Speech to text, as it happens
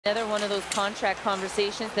Another one of those contract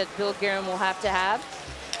conversations that Bill Guerin will have to have.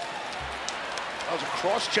 That was a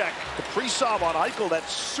cross-check. Kaprizov on Eichel. That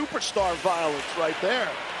superstar violence right there.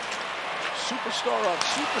 Superstar on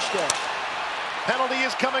superstar. Penalty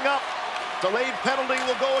is coming up. Delayed penalty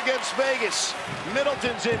will go against Vegas.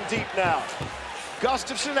 Middleton's in deep now.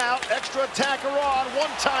 Gustafsson out. Extra attacker on.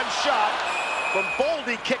 One-time shot from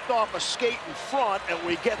Boldy, kicked off a skate in front, and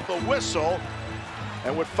we get the whistle.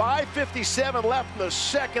 And with 5:57 left in the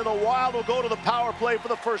second, the Wild will go to the power play for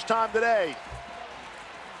the first time today.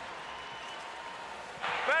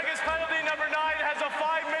 Vegas penalty number 9 has a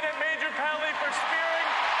 5-minute major penalty for spearing.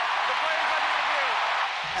 The players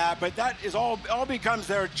under review. But that is all becomes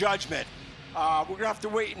their judgment. We're going to have to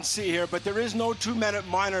wait and see here, but there is no 2-minute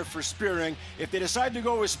minor for spearing. If they decide to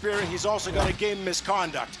go with spearing, he's also got a game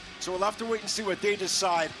misconduct. So we'll have to wait and see what they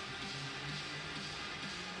decide.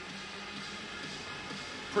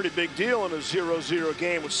 Pretty big deal in a 0-0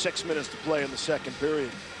 game with 6 minutes to play in the second period.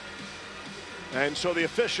 And so the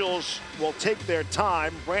officials will take their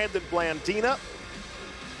time. Brandon Blandina,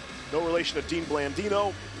 no relation to Dean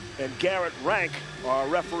Blandino, and Garrett Rank are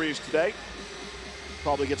referees today.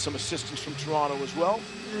 Probably get some assistance from Toronto as well.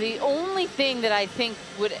 The only thing that I think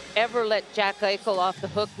would ever let Jack Eichel off the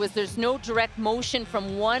hook was there's no direct motion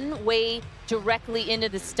from one way directly into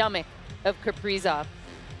the stomach of Kaprizov.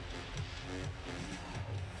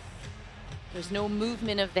 There's no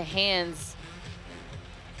movement of the hands.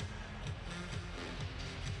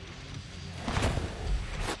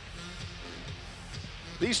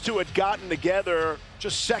 These two had gotten together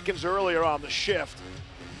just seconds earlier on the shift.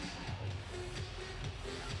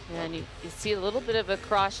 And you see a little bit of a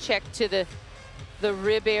cross-check to the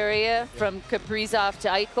rib area from Kaprizov to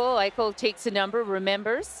Eichel. Eichel takes a number,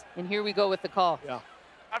 remembers, and here we go with the call. Yeah.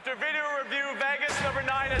 After video review, Vegas number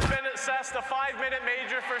 9 has been assessed a 5-minute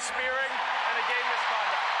major for spearing and a game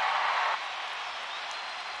misconduct.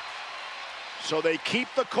 So they keep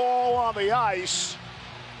the call on the ice,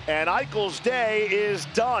 and Eichel's day is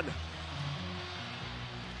done.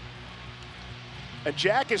 And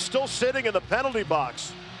Jack is still sitting in the penalty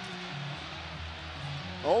box.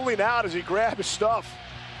 Only now does he grab his stuff.